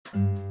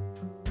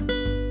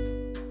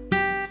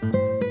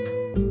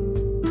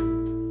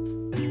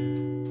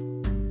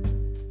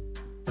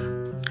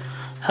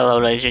Hello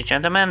ladies and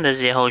gentlemen, this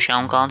is your host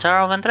Sean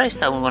Contaro, and today's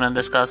time we're going to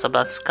discuss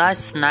about Scott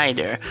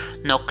Snyder.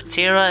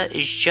 Noctera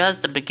is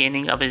just the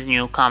beginning of his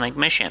new comic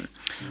mission.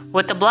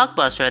 With the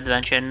blockbuster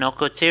adventure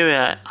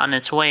Noctera on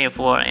its way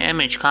for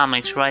Image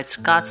Comics, writer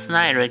Scott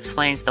Snyder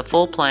explains the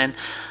full plan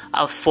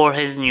for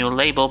his new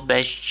label,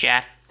 Best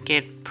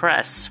Jacket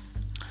Press.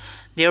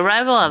 The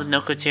arrival of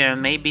Noctera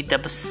may be the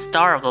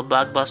start of a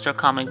blockbuster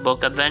comic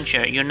book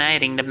adventure,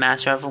 uniting the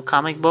master of a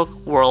comic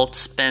book world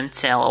spin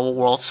tale of a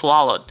world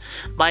swallowed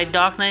by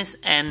darkness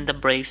and the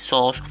brave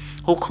souls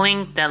who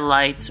cling that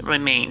light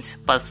remains.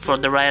 But for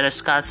the writer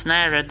Scott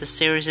Snyder, the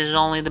series is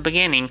only the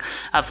beginning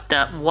of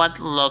what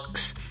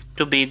looks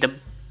to be the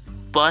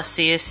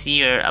busiest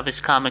year of his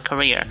comic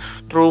career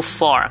through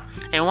far,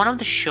 and one of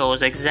the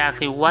shows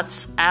exactly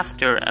what's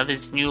after of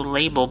his new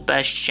label,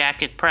 Best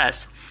Jacket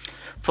Press.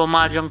 For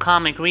modern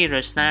comic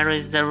readers, Snyder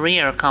is the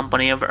rare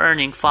company of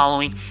earning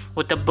following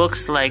with the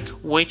books like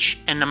Witch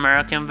and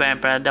American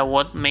Vampire that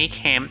would make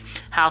him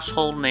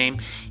household name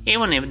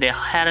even if they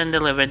hadn't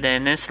delivered the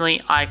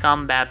initially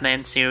icon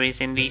Batman series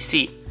in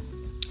DC.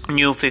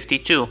 New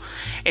 52,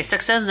 a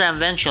success that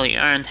eventually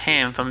earned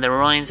him from the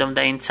ruins of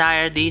the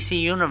entire DC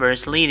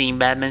universe leading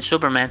Batman,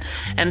 Superman,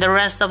 and the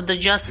rest of the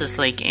Justice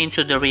League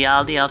into the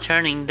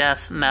reality-altering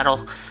death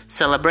metal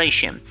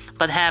celebration.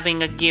 But having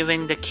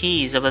given the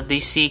keys of a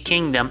DC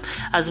kingdom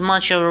as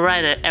much of a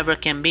writer ever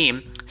can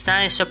be,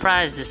 Snyder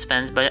surprised his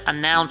fans by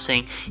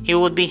announcing he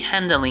would be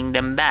handling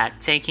them back,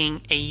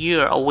 taking a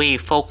year away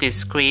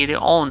focused creative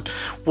own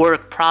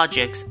work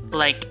projects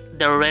like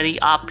the Ready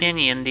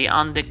Opinion, the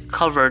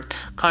Undiscovered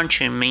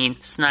Country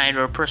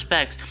Snyder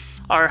prospects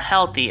are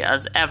healthy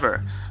as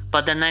ever.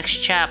 But the next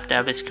chapter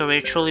of his career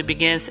truly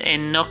begins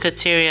in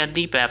Noctera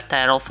debut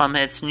title from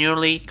its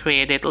newly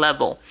created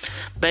label.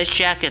 Best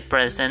Jacket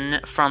Press,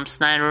 and from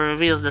Snyder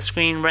reveals the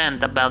screen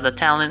rant about the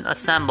talent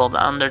assembled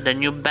under the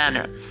new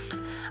banner.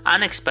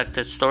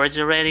 Unexpected stories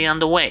already on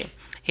the way.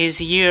 His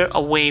year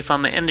away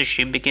from the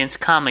industry begins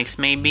comics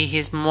may be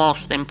his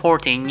most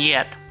important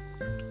yet.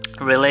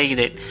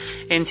 Related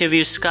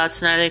interview, Scott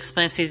Snyder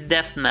explains his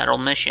death metal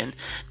mission.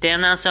 The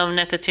announcement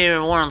of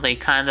Noctera warranted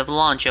kind of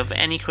launch of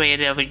any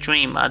creative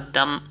dream, a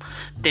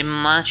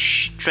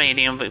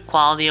demonstrating the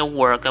quality of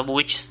work of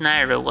which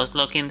Snyder was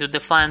looking to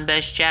define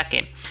Best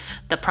Jacket.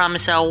 The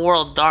promise of a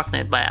world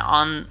darkened by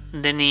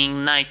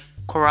undying night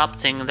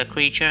corrupting the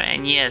creature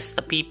and yes,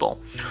 the people,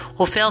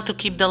 who failed to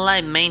keep the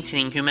light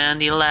maintaining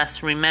humanity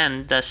last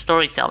remained the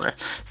storyteller.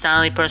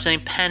 Stanley personally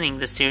penning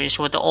the series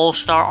with the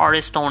all-star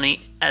artist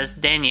Tony as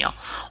Daniel,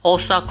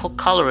 all-star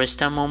colorist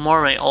Temu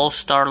Murray,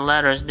 all-star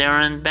letters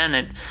Darren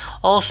Bennett,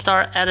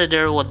 all-star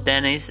editor with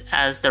Dennis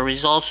as the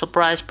result.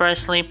 Surprise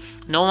Presley,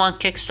 no one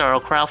Kickstarter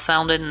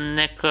crowdfunded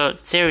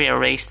Noctera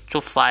raised to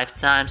 5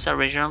 times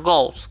original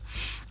goals.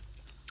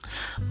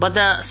 But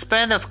the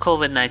spread of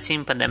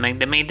COVID-19 pandemic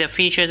that made the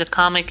feature the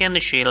comic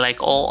industry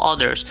like all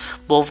others,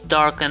 both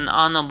dark and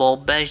honorable.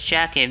 Best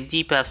Jacket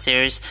debut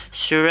series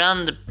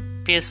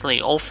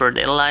surreptitiously offered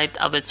a light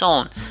of its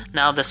own.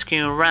 Now the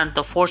screen rant,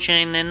 the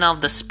fortunate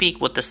enough to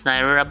speak with the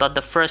Snyder about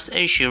the first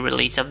issue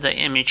release of the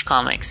Image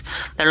Comics.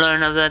 They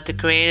learned that the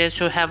creators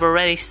who have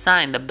already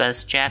signed the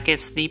Best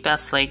Jackets debut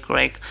slate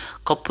Greg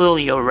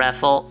Capullo,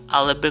 Raphael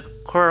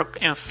Albuquerque,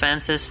 and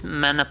Francis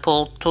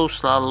Manapul,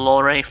 Tusla,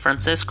 Lore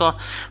Francisco,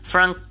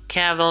 Frank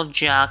Cavill,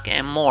 Jack,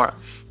 and more.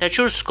 The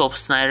true scope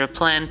Snyder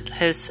planned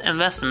his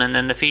investment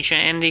in the feature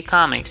indie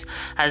comics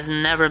has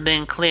never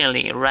been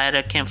clearly.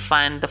 Writer can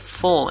find the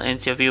full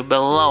interview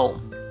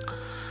below.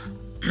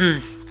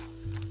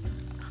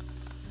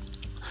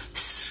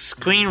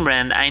 Screen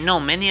Rant, I know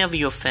many of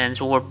your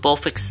fans were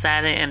both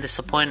excited and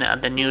disappointed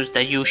at the news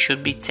that you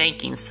should be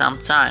taking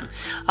some time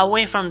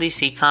away from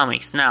DC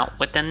Comics. Now,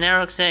 with the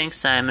narrative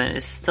excitement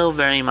is still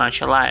very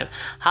much alive.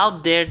 How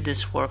dare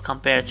this work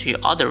compare to your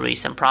other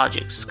recent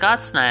projects?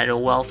 Scott Snyder,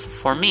 well,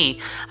 for me,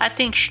 I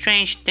think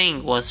Strange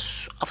Thing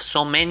was of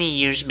so many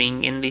years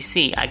being in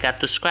DC, I got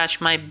to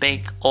scratch my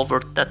back over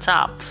the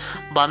top.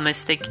 But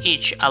Mystic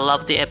Itch, I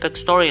love the epic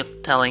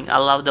storytelling, I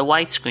love the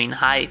widescreen,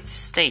 high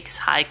stakes,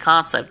 high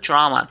concept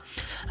drama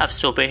of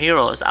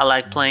superheroes. I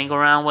like playing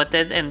around with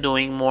it and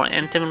doing more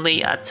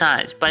intimately at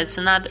times, but it's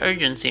not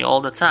urgency all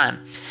the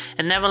time.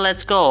 It never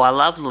lets go. I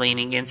love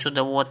leaning into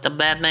what the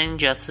Batman,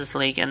 Justice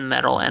League, and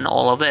metal and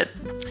all of it.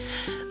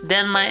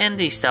 Then my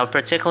indie stuff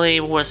particularly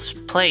was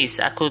placed.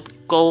 I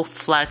could go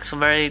flex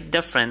very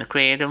different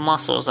creative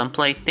muscles and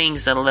play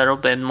things a little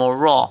bit more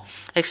raw.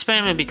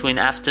 Experiment between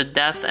After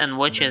Death and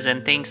Witches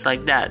and things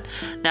like that.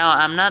 Now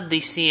I'm not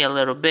DC a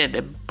little bit.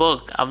 A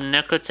book of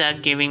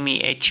Noctera giving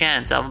me a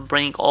chance of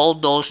bringing all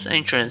those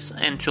interests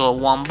into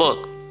one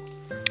book.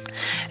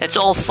 It's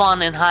all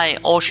fun and high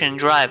ocean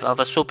drive of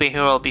a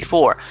superhero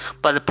before,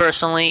 but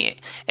personally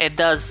it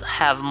does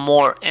have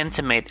more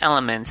intimate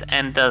elements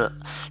and the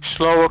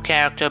slower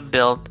character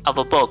build of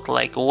a book,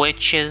 like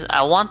which is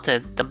I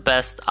wanted the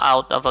best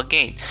out of a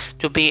gate,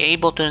 to be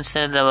able to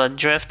instead of a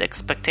drift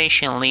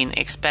expectation lean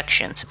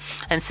expectations,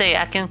 and say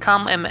I can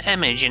come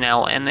image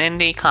now in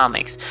indie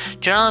comics,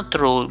 journal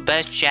through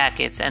best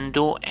jackets and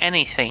do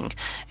anything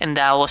and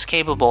that I was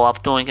capable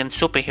of doing in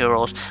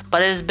superheroes,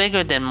 but it is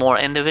bigger than more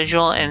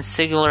individual and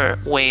singular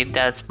way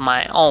that's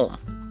my own.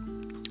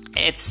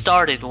 It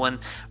started when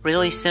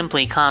really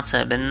simply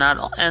concept and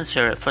not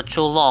answer it for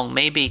too long.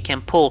 Maybe it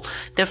can pull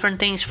different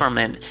things from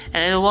it.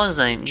 And it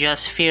wasn't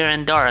just fear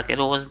and dark. It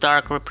was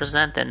dark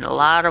represented in a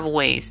lot of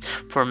ways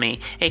for me.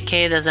 A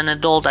kid as an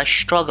adult, I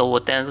struggle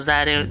with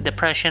anxiety,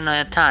 depression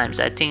at times.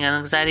 I think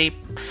anxiety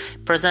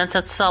presents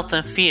itself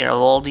in fear of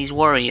all these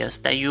worries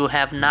that you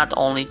have not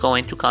only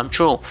going to come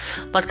true,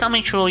 but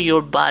coming true,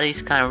 your body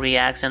kind of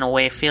reacts in a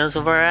way, feels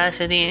of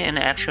veracity and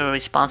actual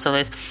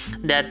responsibility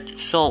that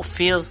so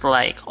feels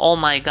like, oh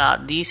my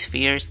god, these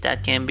fears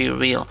that can be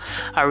real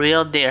are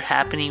real, they're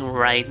happening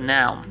right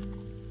now.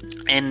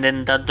 And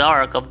in the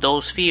dark of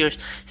those fears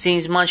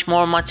seems much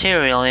more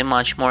material and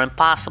much more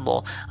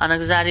impossible. An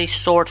anxiety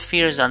sort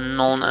fears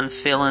unknown and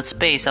fill in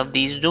space of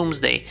these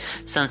doomsday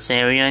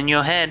scenario in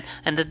your head,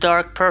 and the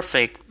dark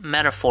perfect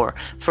metaphor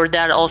for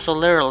that also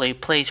literally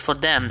plays for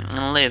them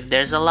and live.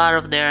 There's a lot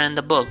of there in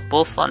the book,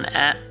 both on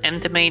an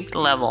intimate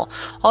level,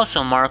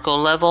 also Marco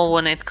level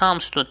when it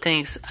comes to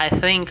things I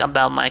think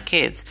about my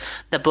kids.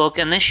 The book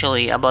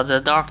initially about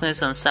the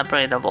darkness and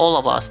separate of all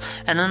of us,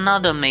 and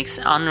another makes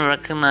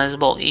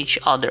unrecognizable each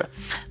other.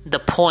 The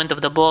point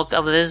of the book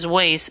of these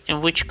ways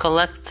in which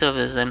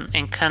collectivism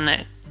and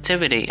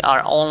connectivity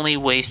are only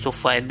ways to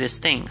fight this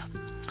thing.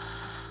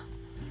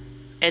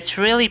 It's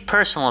really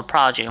personal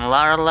project on a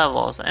lot of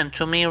levels, and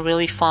to me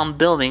really fun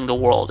building the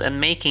world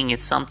and making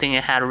it something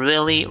that had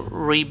really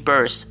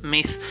rebirth,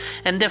 myth,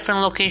 and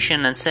different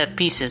location and set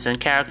pieces and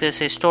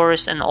characters,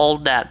 stories and all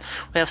that.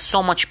 We have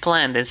so much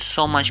planned and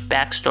so much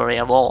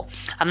backstory of all.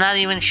 I'm not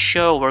even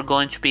sure we're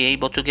going to be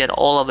able to get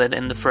all of it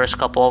in the first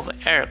couple of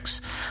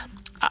arcs.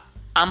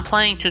 I'm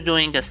planning to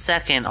doing a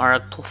second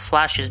arc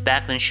flashes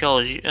back and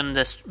shows in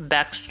the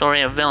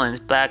backstory of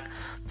villains back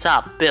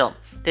top build.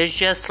 There's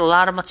just a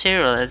lot of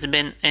material that's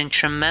been in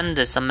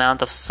tremendous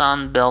amount of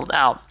sun built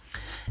out.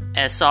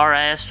 SR,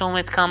 I assume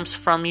it comes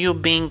from you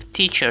being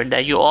teacher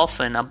that you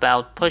often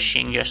about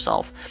pushing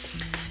yourself.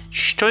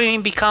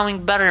 Striving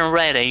becoming better and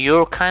writer,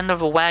 you're kind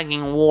of a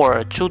wagging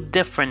war, two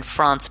different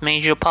fronts,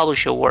 major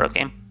publisher work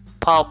and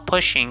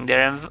pushing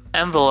their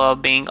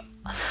envelope being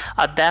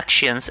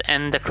adaptations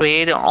and the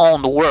creator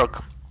owned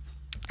work.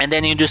 And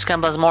then you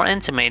discover more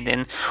intimate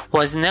and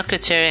was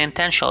necessary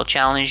intentional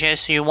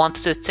challenges you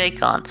wanted to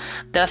take on.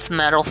 Death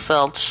metal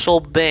felt so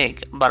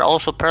big, but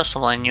also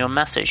personal in your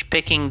message.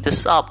 Picking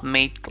this up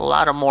made a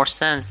lot of more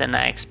sense than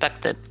I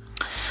expected.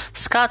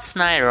 Scott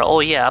Snyder,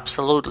 oh yeah,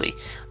 absolutely.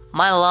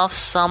 My love,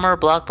 summer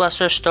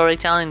blockbuster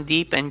storytelling,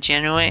 deep and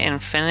genuine,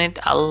 infinite.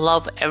 I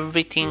love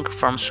everything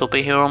from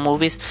superhero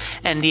movies,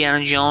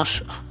 Indiana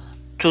Jones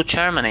to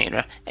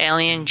Terminator,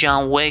 Alien,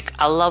 John Wick.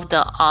 I love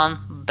the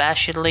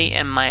unabashedly,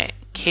 and my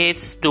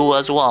kids do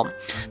as well.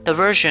 The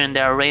version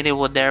that are rated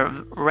with their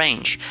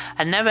range.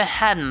 I never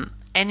had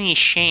any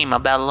shame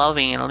about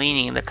loving and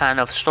leaning the kind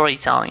of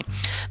storytelling.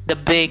 The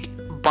big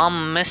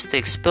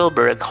bombastic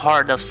Spielberg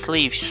heart of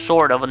sleeve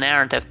sort of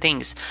narrative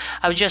things.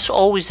 I was just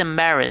always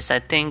embarrassed. I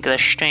think the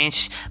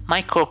strange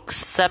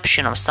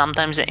microconception of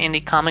sometimes the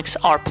indie comics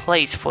are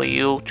place for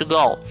you to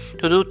go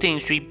to do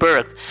things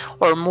rebirth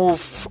or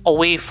move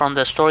away from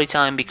the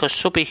storytelling because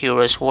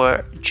superheroes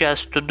were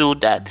just to do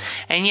that.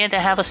 And yet I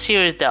have a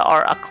series that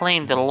are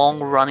acclaimed the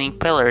long-running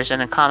pillars in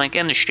the comic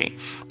industry.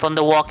 From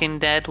The Walking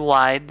Dead,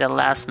 Wide, The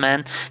Last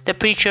Man, The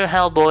Preacher,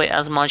 Hellboy,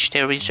 as much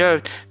they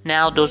reserved.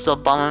 Now those the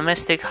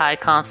bombastic high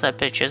concept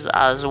pitches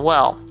as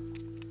well.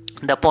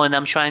 The point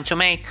I'm trying to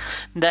make,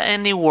 the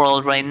indie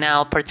world right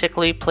now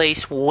particularly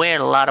place where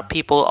a lot of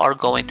people are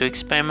going to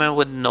experiment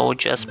with no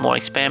just more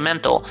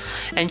experimental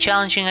and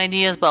challenging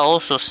ideas, but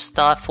also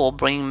stuff will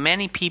bring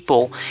many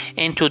people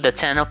into the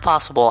tent of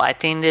possible. I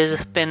think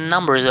there's been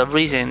numbers of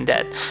reasons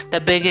that the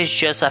biggest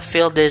just I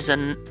feel there's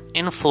an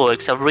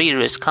influx of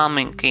readers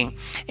coming in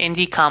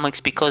indie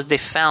comics because they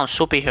found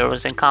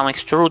superheroes in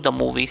comics through the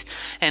movies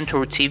and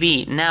through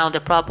TV. Now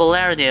the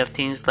popularity of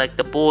things like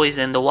The Boys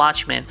and The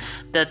Watchmen,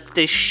 that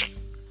they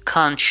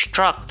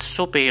construct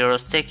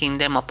superheroes, taking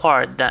them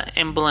apart, the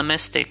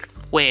emblematic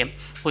way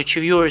which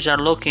viewers are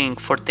looking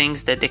for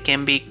things that they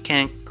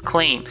can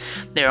claim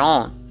their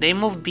own. They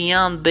move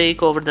beyond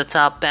big over the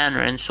top banner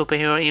and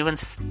superhero even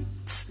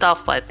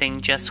stuff. I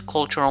think just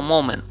cultural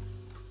moment.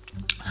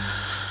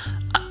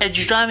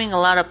 It's driving a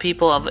lot of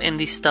people of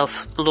indie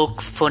stuff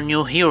look for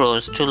new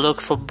heroes, to look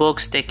for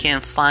books they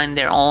can find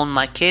their own.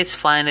 My kids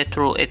find it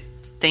through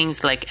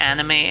things like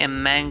anime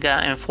and manga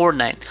and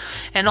Fortnite.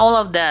 And all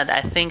of that,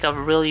 I think, a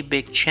really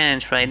big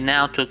chance right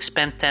now to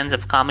expand tens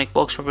of comic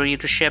books for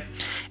readership,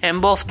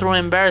 and both through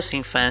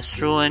embarrassing fans,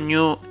 through a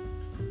new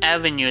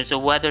avenues,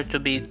 whether to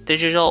be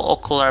digital or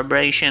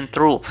collaboration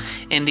through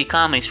indie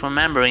comics,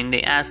 remembering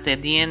they asked the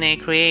DNA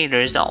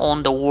creators that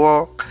own the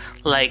work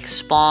like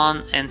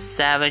Spawn and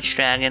Savage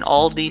Dragon.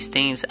 All these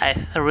things I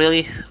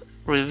really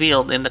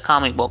revealed in the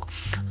comic book.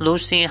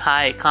 Lucy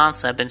High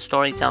concept and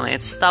storytelling,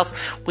 it's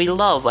stuff we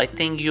love. I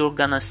think you're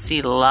gonna see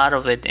a lot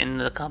of it in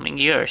the coming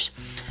years.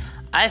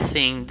 I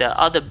think the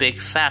other big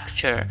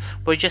factor,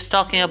 we're just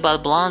talking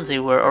about Blondie,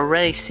 we're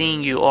already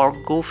seeing you or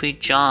Goofy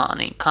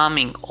Johnny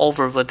coming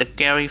over with the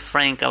Gary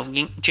Frank of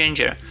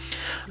Ginger.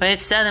 When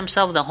it said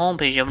himself the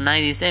homepage of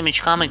 90s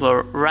Image comic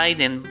were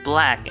Raiden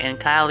Black and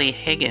Kylie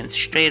Higgins,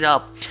 straight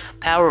up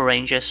Power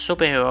Rangers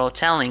superhero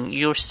telling,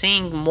 you're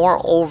seeing more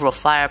over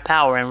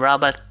firepower and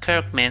Robert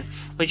Kirkman,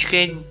 which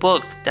great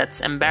book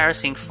that's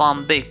embarrassing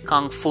fun big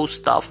kung fu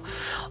stuff.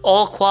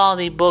 All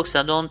quality books,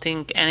 I don't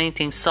think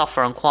anything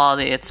suffer in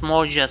quality, it's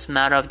more just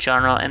matter of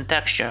genre and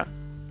texture.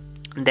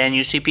 Then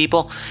you see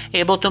people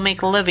able to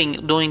make a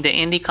living doing the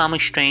indie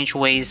comic strange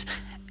ways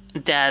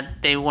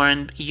that they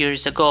weren't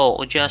years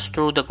ago, just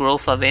through the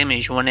growth of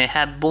Image when it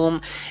had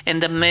boomed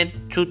in the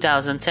mid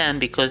 2010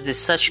 because there's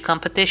such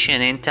competition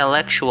in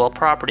intellectual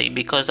property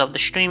because of the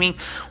streaming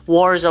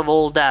wars of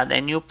all that,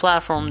 and new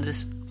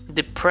platforms.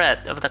 The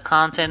breadth of the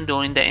content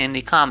during the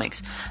indie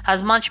comics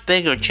has much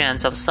bigger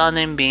chance of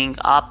sudden being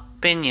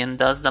opinion.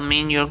 Does that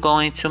mean you're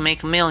going to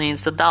make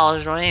millions of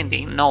dollars or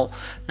anything? No,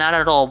 not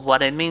at all.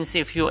 What it means,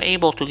 if you're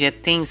able to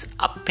get things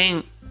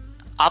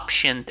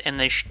optioned in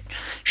the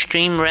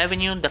stream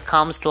revenue, that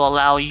comes to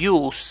allow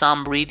you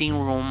some breathing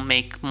room,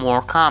 make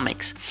more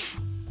comics.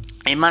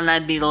 It might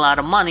not be a lot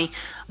of money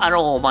at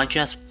all, but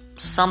just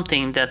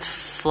something that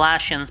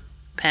flash and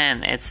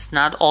pan. It's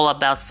not all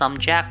about some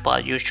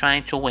jackpot you're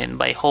trying to win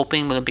by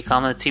hoping will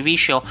become a TV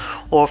show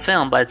or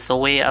film, but it's a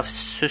way of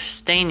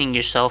sustaining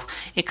yourself,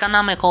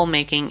 economical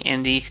making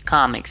indie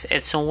comics.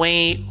 It's a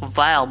way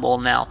viable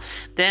now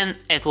than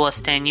it was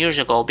 10 years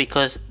ago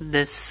because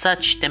there's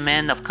such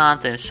demand of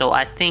content. So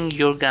I think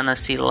you're gonna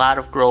see a lot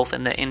of growth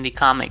in the indie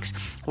comics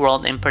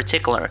world in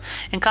particular.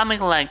 In comic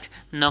like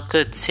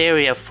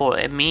Nocuteria, for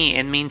me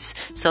it means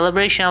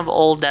celebration of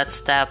all that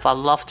stuff I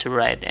love to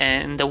write,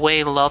 and the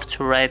way I love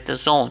to write the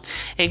zone.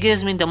 It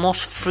gives me the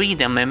most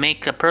freedom and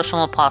make the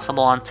personal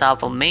possible on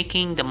top of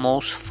making the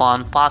most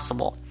fun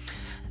possible.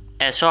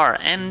 SR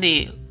and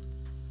the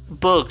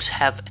books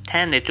have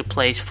tended to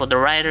place for the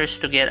writers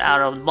to get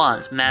out of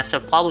bonds,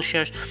 massive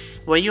publishers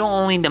where you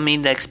only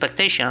meet the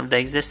expectation of the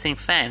existing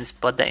fans,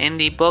 but the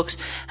indie books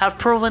have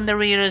proven the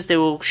readers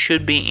they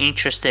should be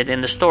interested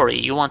in the story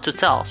you want to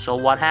tell. So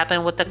what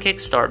happened with the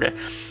Kickstarter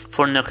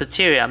for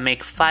Nocuteria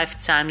make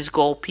 5 times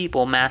gold?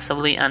 People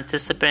massively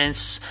anticipating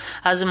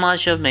as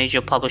much of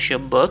major publisher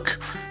book.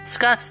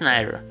 Scott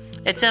Snyder,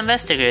 it's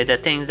investigated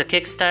that things the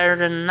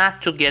Kickstarter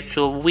not to get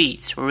to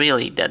weeds,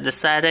 really, that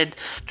decided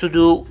to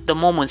do the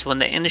moments when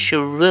the industry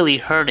really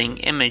hurting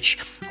Image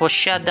was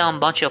shut down a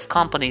bunch of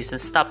companies and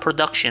stopped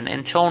production.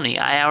 And Tony,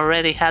 I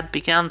already had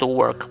begun to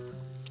work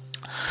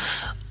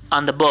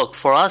on the book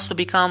for us to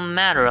become a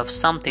matter of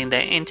something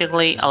that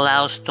integrally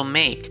allows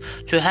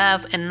to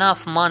have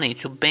enough money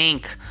to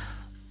bank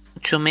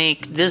to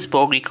make this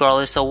book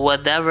regardless of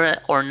whatever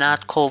or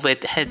not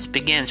COVID hits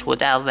begins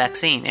without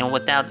vaccine and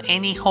without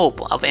any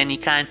hope of any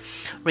kind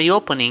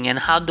reopening. And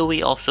how do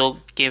we also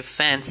give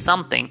fans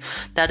something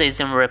that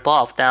isn't rip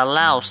off, that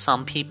allows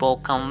some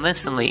people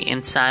convincingly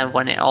inside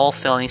when it all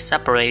feeling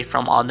separate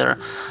from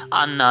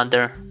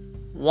another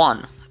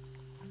one?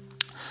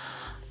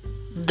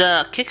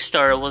 The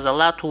Kickstarter was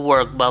allowed to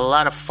work, but a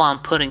lot of fun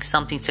putting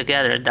something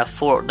together that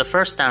for the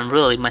first time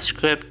really my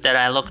script that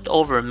I looked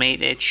over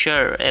made it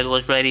sure it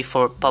was ready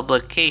for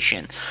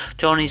publication.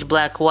 Tony's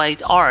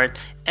black-white art,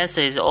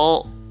 essays,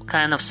 all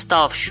kind of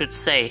stuff should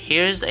say,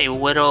 here's a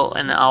widow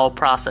in our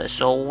process.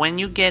 So when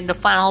you get the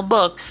final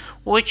book,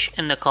 which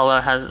in the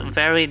color has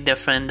very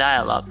different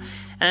dialogue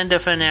and a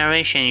different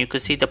narration, you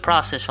could see the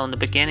process from the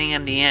beginning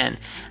and the end,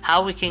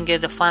 how we can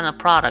get the final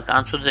product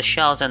onto the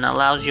shelves and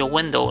allows you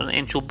windows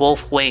into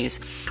both ways.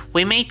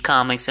 We made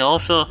comics and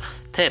also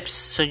tips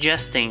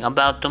suggesting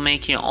about to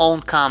make your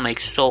own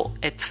comics, so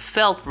it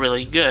felt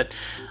really good.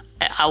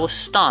 I was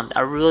stunned, I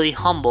really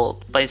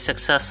humbled by the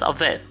success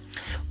of it.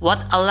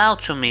 What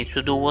allowed to me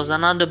to do was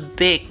another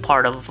big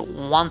part of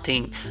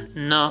wanting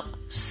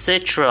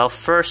Citra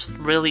first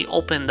really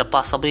opened the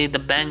possibility the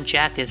band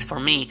jackets for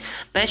me.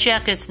 Band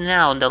jackets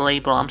now, the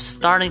label I'm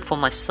starting for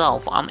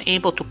myself. I'm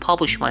able to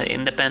publish my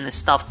independent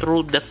stuff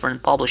through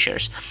different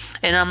publishers,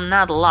 and I'm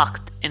not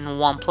locked in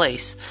one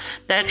place.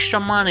 The extra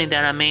money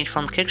that I made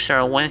from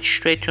Kickstarter went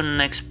straight to the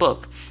next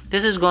book.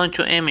 This is going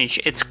to Image.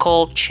 It's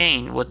called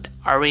Chain with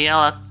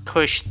Ariella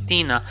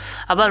Christina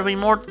about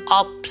remote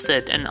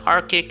opposite and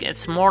Arctic.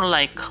 It's more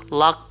like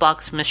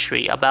lockbox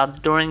mystery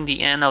about during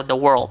the end of the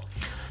world.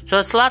 So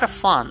it's a lot of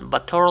fun,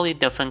 but totally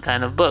different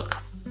kind of book.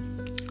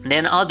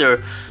 Then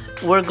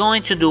we're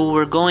going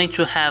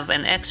to have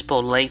an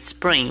expo late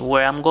spring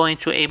where I'm going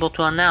to able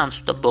to announce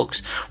the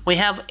books. We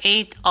have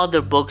 8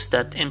 other books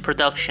that in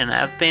production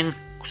have been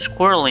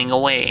squirreling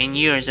away in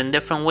years in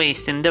different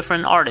ways in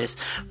different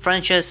artists.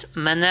 Frances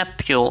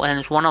Manapul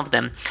is one of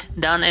them.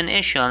 Done an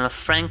issue on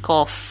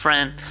Franco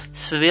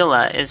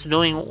Francavilla is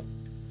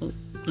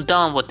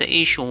done with the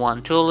issue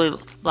one. Tully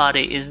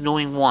Lottie is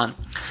doing one.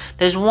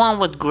 There's one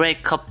with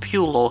Greg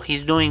Capullo,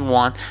 he's doing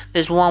one.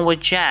 There's one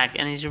with Jack,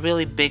 and he's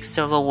really big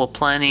several we're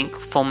planning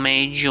for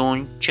May,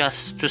 June,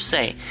 just to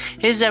say.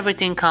 Is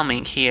everything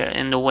coming here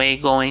in the way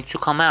going to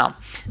come out?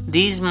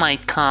 These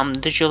might come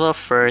digital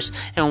first,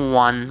 and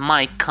one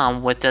might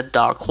come with a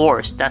dark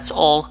horse. That's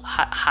all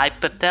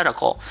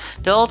hypothetical.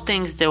 They're all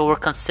things they were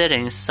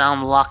considering,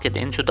 some lock it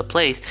into the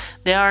place.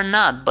 They are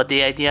not, but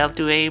the idea of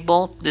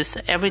this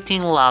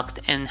everything locked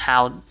in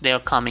how they're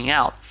coming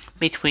out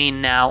between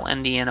now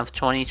and the end of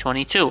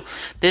 2022.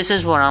 This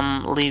is what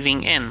I'm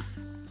leaving in.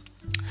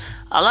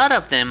 A lot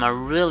of them are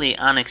really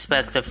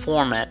unexpected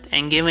format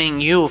and giving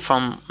you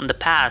from the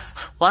past.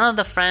 One of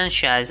the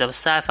franchise of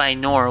sci-fi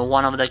noir,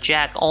 one of the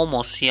Jack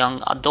almost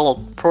young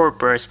adult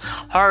purpose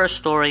horror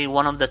story,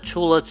 one of the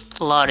Tula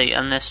Lottie,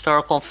 an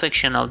historical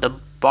fiction of the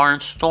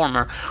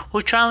barnstormer who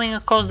traveling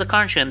across the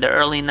country in the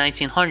early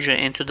 1900s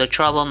into the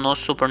trouble, no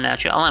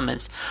supernatural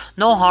elements.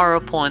 No horror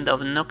point of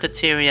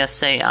Nocoteria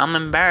say I'm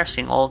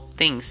embarrassing all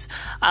things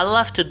I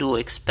love to do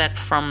expect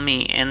from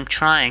me and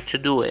trying to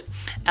do it.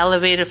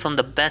 Elevated from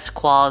the best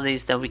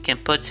qualities that we can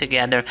put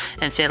together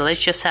and say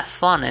let's just have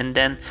fun, and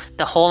then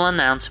the whole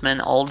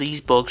announcement, all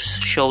these books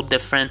show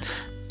different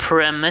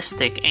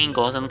premistic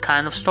angles and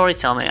kind of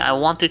storytelling I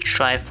want to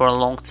try for a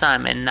long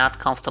time and not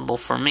comfortable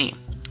for me.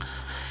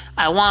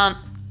 I want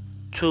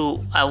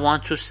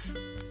to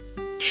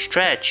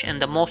stretch,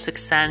 and the most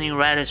exciting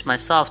writers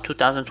myself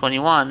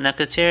 2021.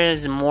 Nocoteria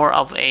is more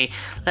of a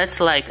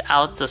let's like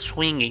out the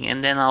swinging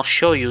and then I'll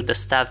show you the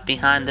stuff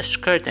behind the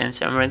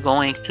curtains and we're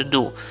going to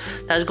do.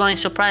 That's going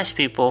to surprise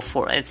people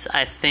for its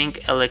I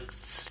think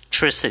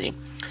electricity.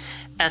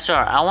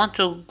 SR, I want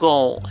to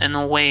go in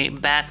a way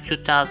back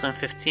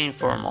 2015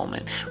 for a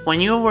moment.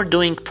 When you were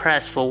doing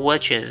press for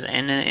Witches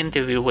in an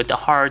interview with the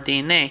Horror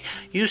DNA,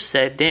 you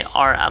said there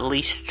are at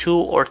least 2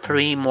 or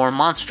 3 more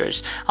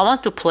monsters. I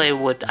want to play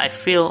with. I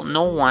feel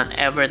no one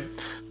ever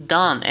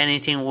done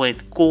anything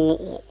with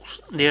ghouls.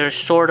 They're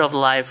sort of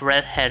like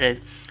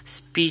red-headed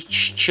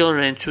speech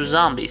children to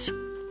zombies.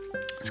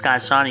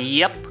 Scott Sonny,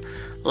 yep,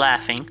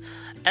 laughing.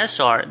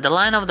 SR, the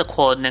line of the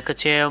quote,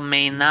 Nocoteria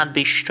may not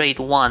be straight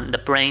one, the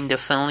brain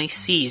definitely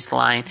sees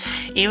line.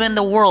 Even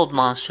the world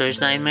monsters,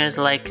 nightmares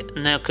like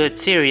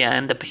Nocoteria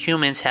and the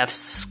humans have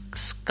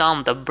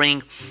scum that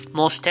bring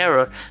most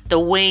terror. The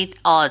weight,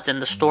 odds,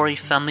 and the story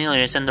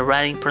familiars and the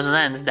writing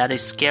presents that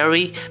is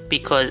scary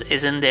because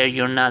isn't there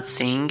you're not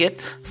seeing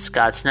it?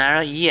 Scott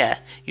Snyder, yeah,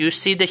 you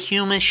see the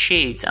human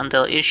shades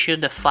until issue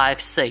the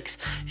 5-6.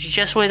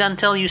 Just wait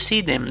until you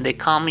see them. They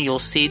come, you'll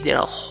see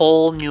their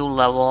whole new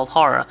level of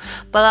horror.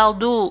 But I'll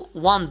do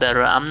one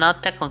better. I'm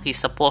not technically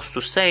supposed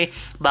to say,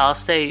 but I'll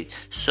say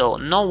so.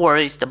 No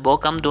worries, the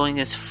book I'm doing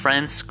is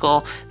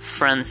Francavilla.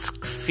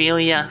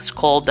 It's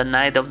called The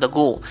Night of the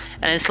Ghoul.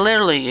 And it's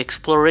literally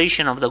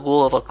exploration of the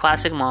ghoul of a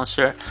classic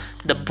monster.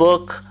 The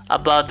book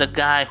about the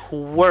guy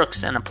who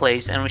works in a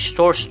place and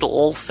restores to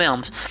old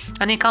films,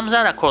 and he comes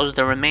out across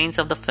the remains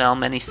of the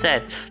film, and he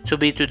said to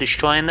be to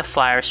destroy in the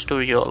fire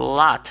studio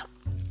lot.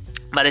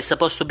 But it's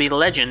supposed to be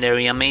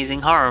legendary,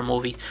 amazing horror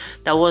movie.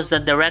 That was the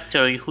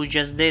director who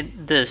just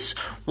did this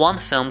one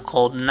film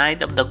called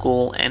Night of the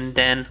Ghoul and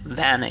then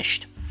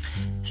vanished.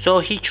 So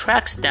he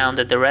tracks down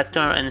the director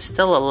and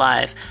still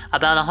alive,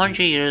 about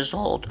 100 years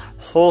old,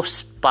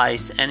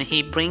 hospice, and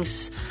he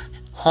brings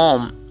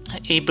him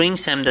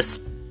the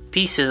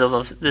pieces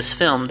of this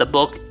film, the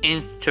book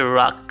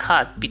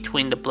intercut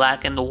between the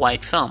black and the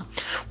white film,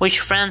 which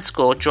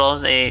Franco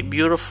draws a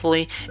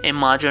beautifully a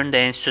modern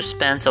day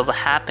suspense of what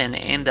happened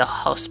in the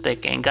hospice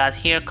and got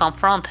here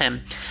confront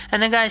him.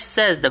 And the guy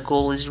says the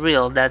goal is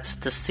real, that's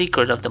the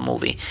secret of the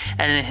movie,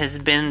 and it has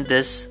been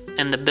this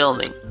in the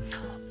building.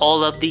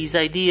 All of these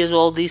ideas,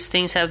 all these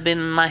things have been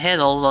in my head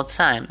all the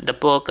time. The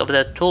book of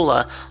the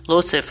Tula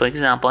Lotse, for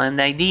example, and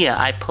the idea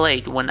I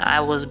played when I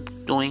was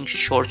doing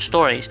short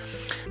stories.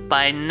 But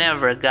I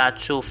never got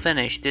to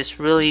finish this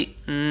really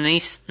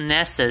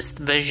nicest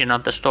vision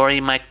of the story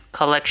in my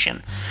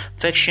collection.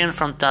 Fiction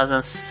from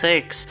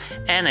 2006,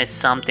 and it's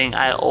something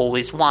I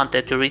always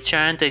wanted to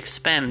return to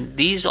expand.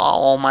 These are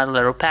all my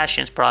little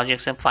passions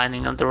projects and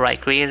finding the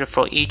right creator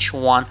for each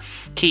one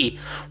key.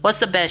 What's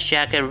the best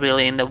jacket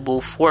really in the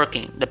booth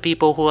working? The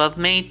people who have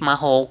made my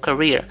whole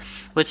career.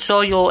 With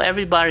Soyol,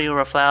 everybody,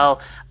 Raphael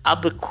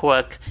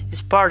Albuquerque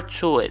is part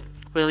to it.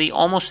 Really,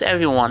 almost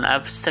everyone. I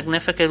have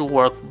significant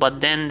work, but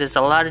then there's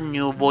a lot of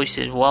new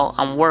voices while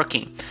I'm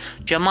working.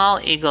 Jamal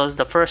Eagles,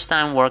 the first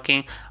time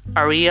working.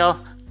 Ariel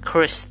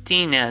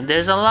Christina,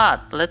 there's a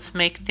lot. Let's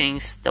make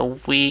things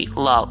that we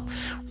love.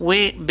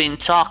 We've been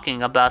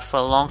talking about for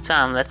a long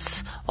time.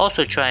 Let's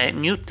also try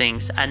new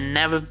things. I've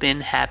never been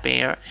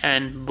happier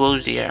and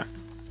boozier.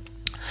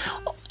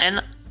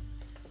 And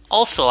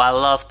Also, I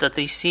love that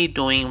DC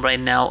doing right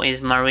now is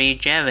Marie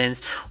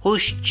Jevons,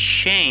 who's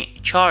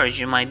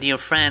charged my dear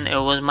friend.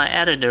 It was my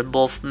editor,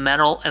 both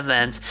Metal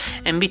Events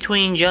and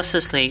Between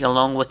Justice League,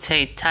 along with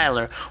Tate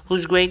Tyler,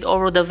 who's great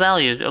over the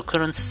valued or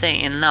couldn't say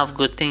enough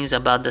good things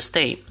about the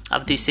state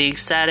of DC.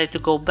 Excited to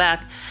go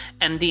back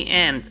and the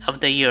end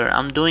of the year.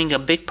 I'm doing a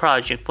big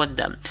project with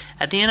them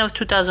at the end of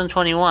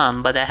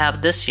 2021, but I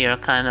have this year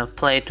kind of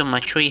played to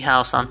my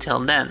treehouse until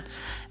then.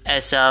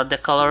 As the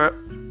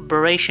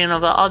collaboration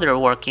of the other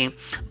working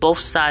both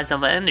sides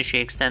of the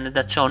industry extended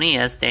to Tony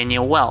as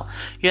Daniel Well.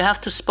 You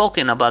have to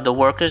spoken about the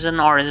workers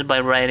and artists by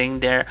writing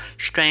their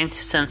strength,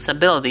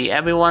 sensibility.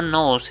 Everyone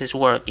knows his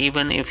work,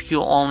 even if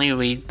you only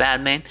read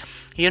Batman.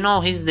 You know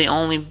he's the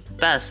only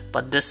best,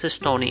 but this is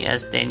Tony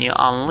as Daniel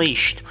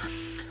Unleashed.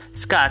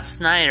 Scott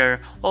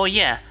Snyder, oh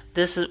yeah,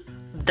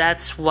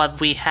 that's what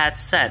we had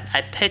said.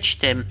 I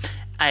pitched him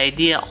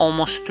idea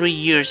almost 3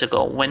 years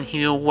ago when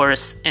he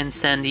was in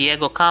San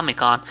Diego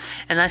Comic-Con,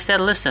 and I said,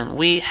 listen,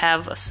 we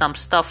have some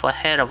stuff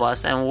ahead of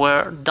us and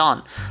we're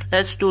done.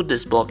 Let's do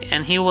this book.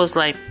 And he was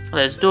like,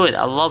 let's do it.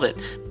 I love it.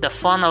 The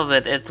fun of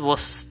it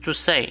was to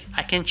say,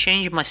 I can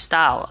change my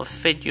style or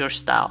fit your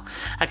style.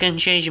 I can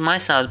change my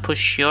style,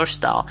 push your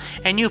style.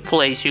 A new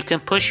place, you can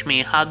push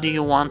me. How do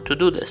you want to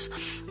do this?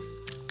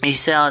 He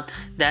said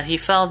that he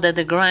felt that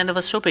the grind of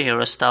a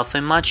superhero stuff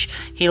and much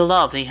he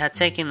loved, he had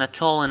taken a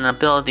toll in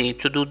ability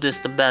to do this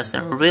the best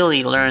and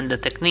really learn the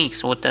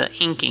techniques with the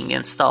inking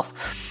and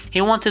stuff.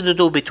 He wanted to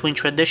do between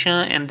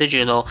traditional and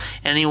digital,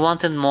 and he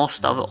wanted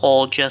most of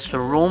all just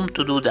room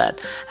to do that.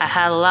 I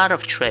had a lot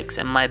of tricks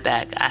in my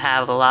bag. I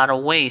have a lot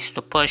of ways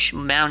to push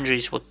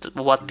boundaries with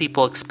what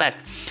people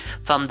expect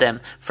from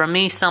them. For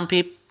me, some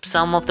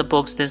of the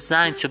books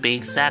designed to be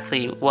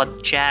exactly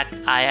what Jack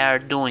I are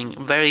doing,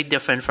 very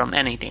different from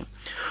anything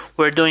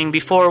we're doing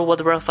before.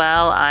 What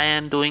Raphael I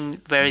am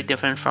doing, very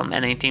different from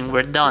anything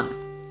we're done.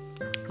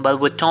 But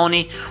with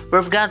Tony,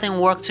 we've gotten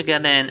work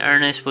together in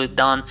earnest. We've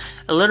done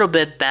a little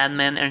bit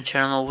Batman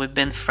Eternal. We've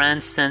been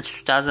friends since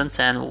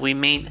 2010. We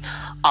made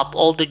up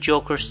all the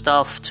Joker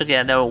stuff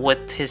together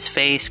with his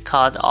face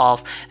cut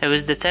off. It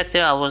was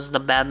Detective, I was the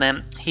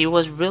Batman. He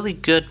was really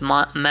good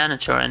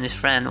manager and his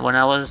friend when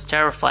I was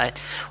terrified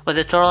with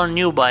the total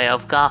new buy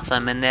of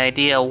Gotham, and the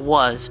idea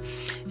was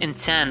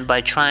intent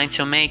by trying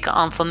to make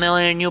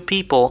unfamiliar new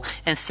people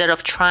instead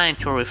of trying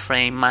to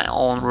reframe my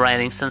own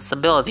writing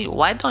sensibility.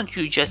 Why don't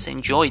you just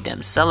enjoy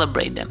them,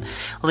 celebrate them,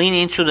 lean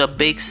into the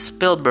big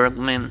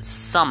Spielbergman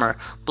summer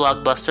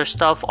blockbuster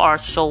stuff,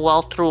 art so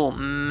well through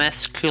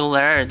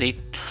muscularity,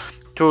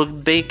 through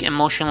big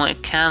emotional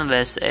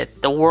canvas,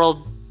 the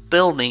world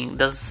building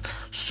does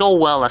so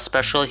well,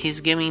 especially he's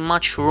giving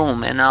much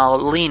room, and I'll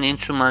lean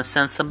into my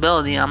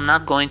sensibility. I'm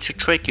not going to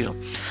trick you.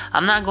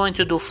 I'm not going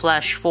to do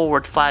flash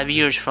forward 5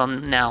 years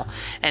from now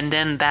and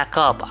then back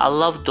up. I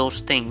love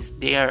those things.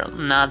 They are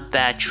not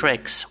bad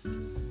tricks.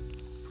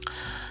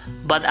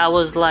 But I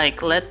was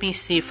like, let me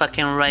see if I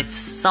can write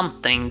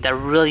something that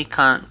really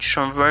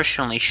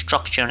controversially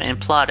structured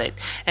and plotted,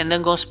 and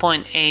then goes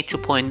point A to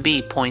point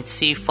B, point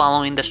C,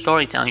 following the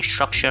storytelling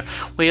structure.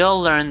 We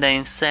all learned the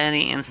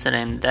insanity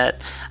incident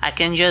that I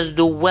can just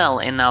do well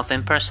enough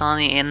and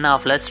personally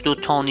enough. Let's do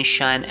Tony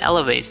Shine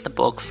elevates the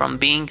book from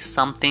being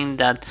something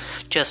that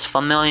just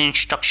familiar in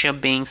structure,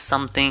 being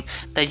something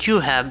that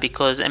you have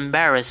because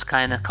embarrassed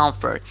kind of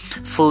comfort.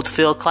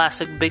 Food-filled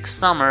classic big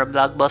summer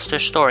blockbuster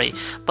story.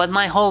 But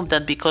my hope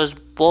that because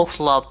both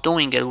love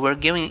doing it, we're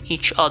giving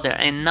each other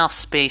enough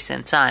space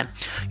and time.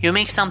 You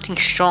make something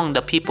strong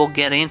that people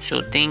get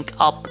into, think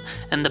up,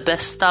 and the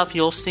best stuff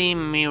you'll see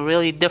me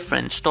really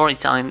different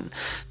storytelling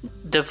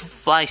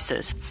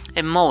devices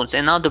and modes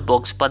in other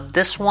books, but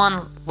this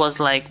one was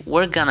like,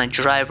 we're gonna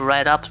drive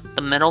right up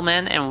the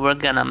middleman and we're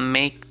gonna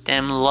make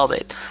them love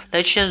it.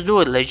 Let's just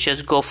do it. Let's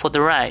just go for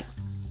the ride.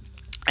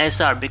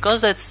 SR,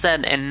 because that's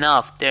said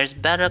enough, there's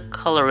better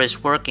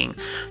colorists working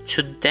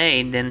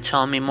today than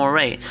Tommy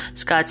Moret.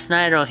 Scott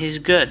Snyder, he's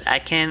good. I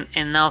can't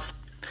enough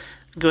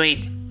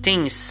great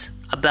things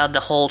about the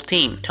whole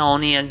team.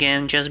 Tony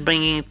again, just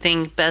bringing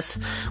best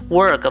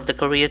work of the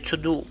career to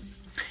do.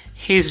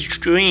 His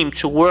dream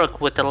to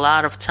work with a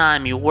lot of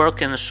time. You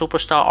work in a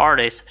superstar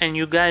artist and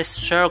you guys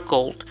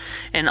circled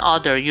and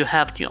other, you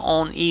have your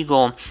own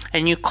ego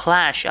and you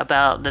clash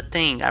about the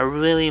thing I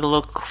really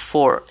look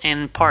for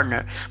in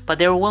partner, but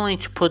they're willing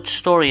to put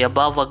story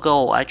above a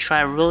goal. I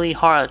try really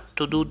hard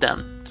to do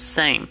them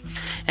same,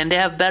 and they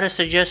have better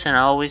suggestion.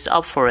 I'm always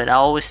up for it. I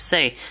always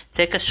say,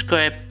 take a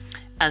script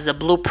as a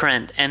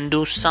blueprint and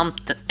do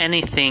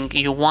anything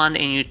you want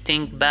and you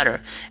think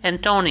better.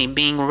 And Tony,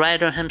 being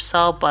writer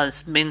himself, but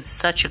has been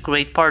such a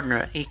great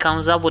partner. He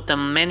comes up with the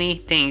many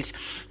things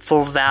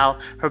for Val,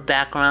 her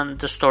background,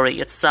 the story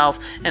itself,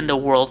 and the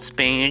world's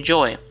being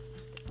enjoy.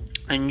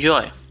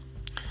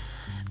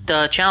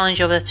 The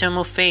challenge of the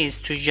Timu phase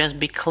to just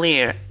be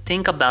clear.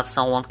 Think about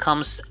someone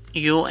comes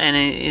you and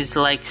it is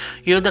like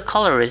you're the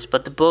colorist,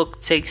 but the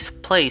book takes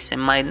place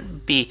and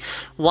might be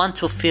one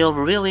to feel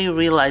really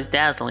realize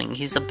dazzling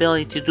his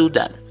ability to do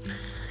that.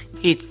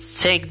 He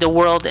take the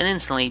world and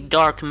instantly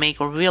dark make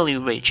really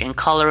rich and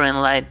color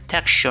and light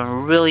texture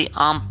really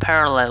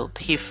unparalleled.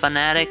 He's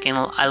fanatic and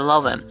I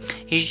love him.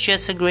 He's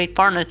just a great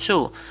partner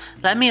too.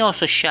 Let me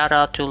also shout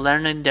out to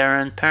Leonard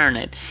Darren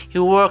Pernit. He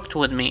worked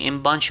with me in a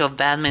bunch of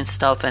Batman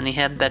stuff and he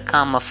had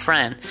become a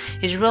friend.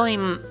 He's really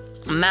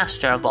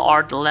master of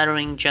art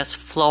lettering, just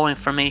flow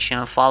information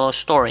and follow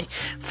story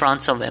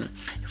fronts of him.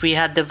 We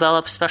had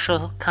developed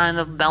special kind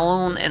of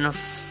balloon and a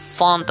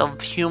font of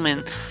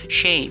human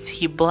shades.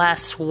 He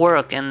blasts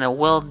work and the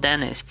Will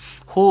Dennis,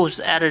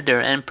 whose editor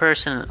and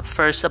person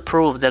first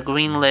approved the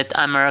greenlit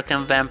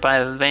American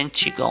Vampire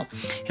Venchigo.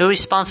 He was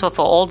responsible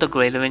for all the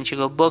great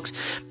Venchigo books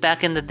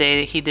back in the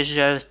day he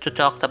deserves to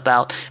talk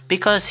about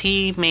because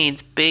he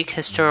made big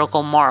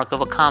historical mark of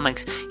a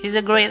comics. He's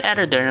a great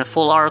editor and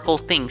full article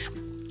things.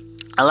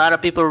 A lot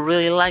of people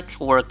really like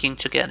working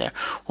together.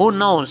 Who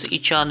knows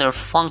each other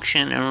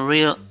function and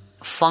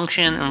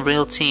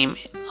real team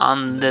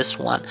on this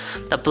one.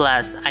 The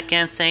blast. I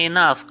can't say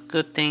enough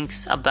good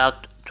things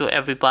about to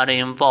everybody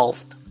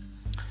involved.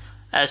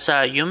 As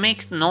you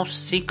make no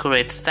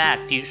secret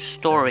fact, use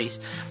stories,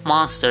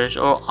 monsters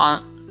or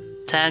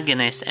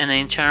antagonists and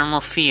internal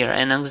fear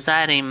and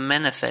anxiety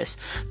manifest.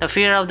 The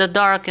fear of the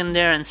dark and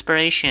their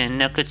inspiration,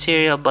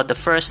 Nicotera, but the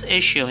first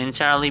issue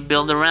entirely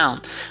built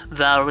around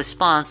Val's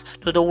response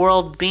to the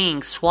world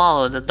being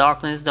swallowed, the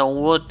darkness that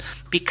would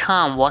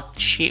become what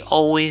she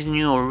always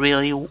knew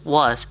really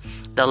was.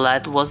 The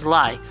light was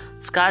lie.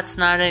 Scott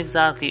Snyder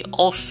exactly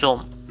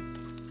also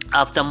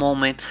of the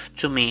moment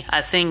to me.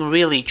 I think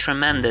really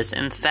tremendous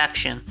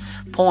infection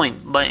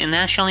point, but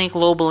nationally,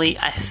 globally,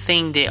 I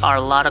think there are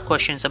a lot of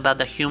questions about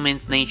the human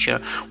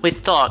nature. We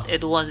thought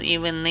it was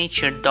even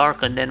nature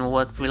darker than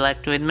what we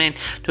like to admit,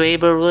 to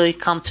able to really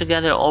come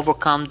together,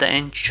 overcome the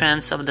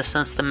entrance of the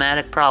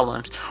systematic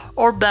problems,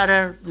 or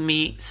better,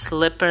 me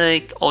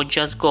slippery or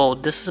just go,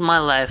 this is my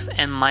life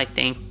and my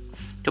thing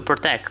to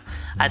protect.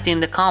 I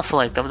think the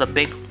conflict of the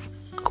big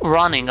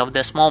running of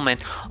this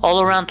moment all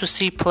around to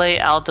see play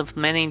out of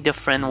many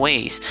different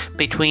ways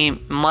between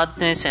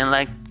madness and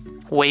like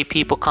way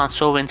people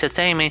consume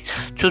entertainment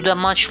to the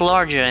much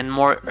larger and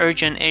more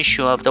urgent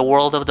issue of the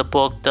world of the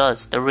book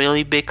does the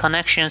really big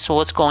connections to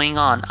what's going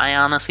on. I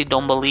honestly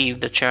don't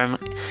believe the term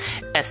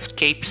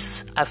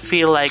escapes. I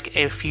feel like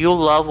if you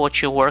love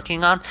what you're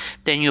working on,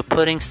 then you're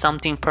putting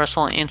something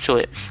personal into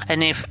it,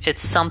 and if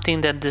it's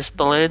something that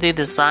disability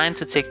designed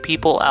to take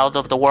people out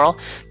of the world,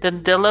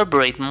 then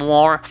deliberate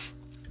more.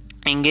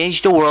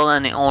 Engage the world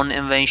in their own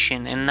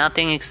invention, and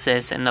nothing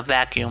exists in a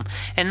vacuum,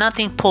 and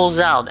nothing pulls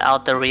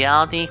out the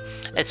reality.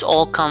 It's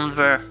all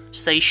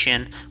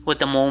conversation with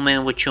the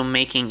moment which you're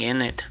making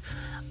in it.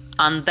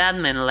 On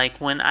Batman, like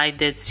when I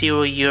did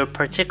 0 Year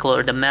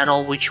particular, the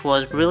metal, which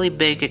was really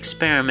big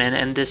experiment,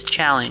 and this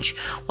challenge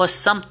was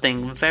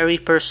something very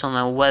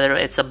personal, whether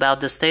it's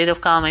about the state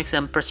of comics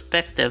and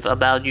perspective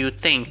about you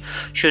think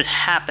should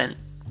happen.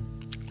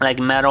 Like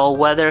metal,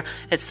 whether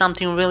it's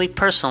something really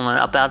personal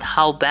about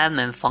how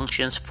Batman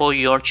functions for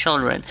your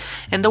children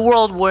in the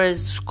world where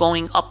it's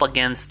going up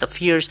against the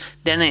fears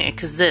that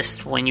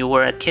exist when you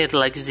were a kid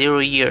like 0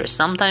 years.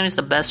 Sometimes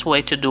the best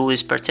way to do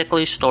is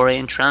particularly story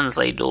and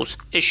translate those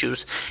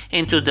issues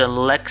into the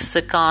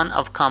lexicon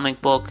of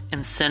comic book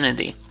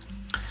insanity.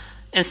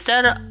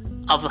 Instead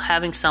of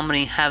having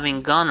somebody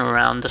having gun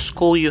around the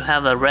school, you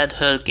have a Red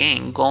Hood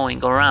gang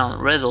going around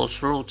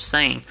riddles roots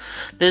saying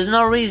there's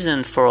no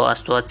reason for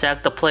us to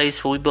attack the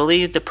place. We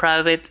believe the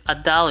private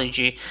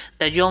ideology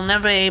that you'll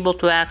never be able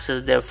to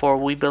access, therefore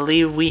we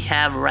believe we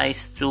have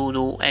rights to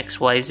do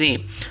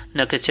XYZ.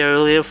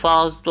 Nicotera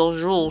follows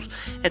those rules.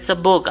 It's a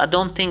book I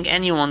don't think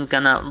anyone's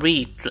gonna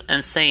read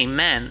and say,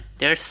 man,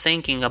 they're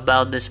thinking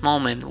about this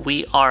moment.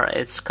 We are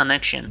its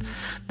connection.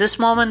 This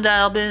moment that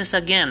I'll be this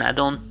again, I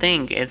don't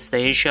think it's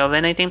the issue of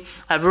anything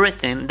I've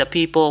written that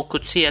people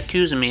could see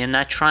accuse me and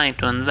not trying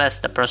to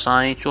invest the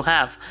personality to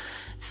have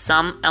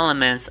some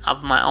elements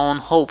of my own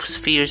hopes,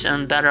 fears,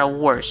 and better or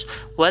worse.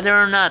 Whether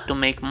or not to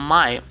make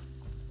my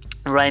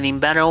writing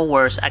better or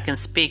worse, I can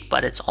speak,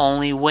 but it's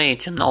only way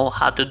to know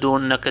how to do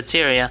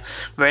Nicotera.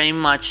 Very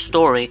much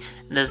story.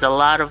 There's a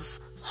lot of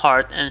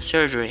heart and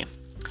surgery.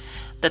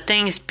 The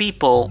things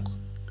people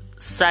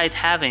cite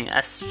having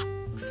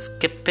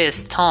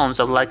escapist tones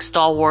of like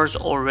Star Wars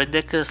or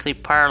ridiculously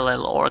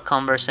parallel or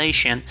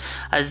conversation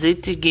as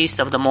zeitgeist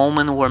of the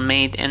moment were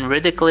made in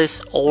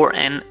ridiculous or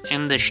an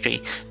industry.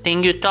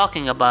 Thing you're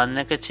talking about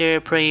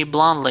Nicotera pretty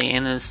bluntly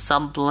in a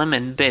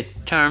subliminal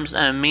bit terms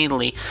and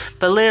immediately,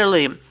 but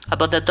literally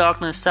about the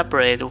darkness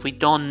separated. We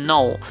don't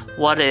know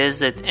what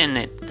is it in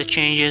it. The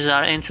changes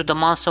are into the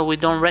monster. We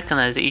don't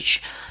recognize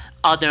each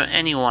other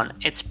anyone.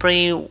 It's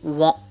pretty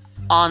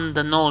on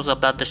the nose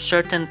about the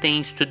certain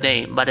things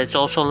today, but it's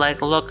also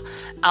like look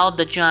out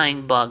the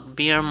giant bug,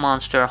 beer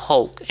monster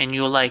Hulk, and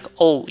you're like,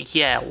 oh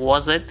yeah,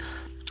 was it?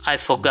 I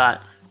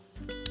forgot.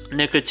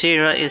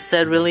 Nicotera is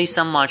set release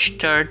on March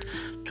 3rd,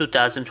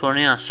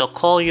 2021, so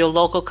call your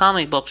local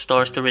comic book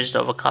stores to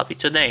reserve a copy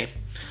today.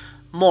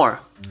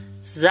 More.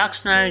 Zack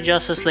Snyder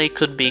Justice League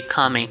could be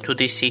coming to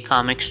DC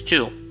Comics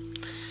too.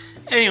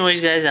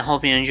 Anyways, guys, I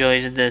hope you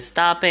enjoyed this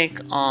topic.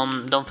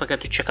 Don't forget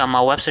to check out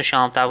my website,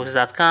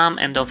 shalomtopics.com,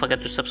 and don't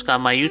forget to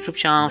subscribe my YouTube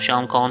channel,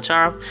 Shalom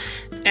Kolantarov,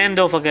 and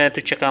don't forget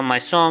to check out my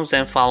songs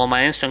and follow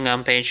my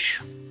Instagram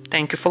page.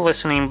 Thank you for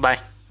listening.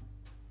 Bye.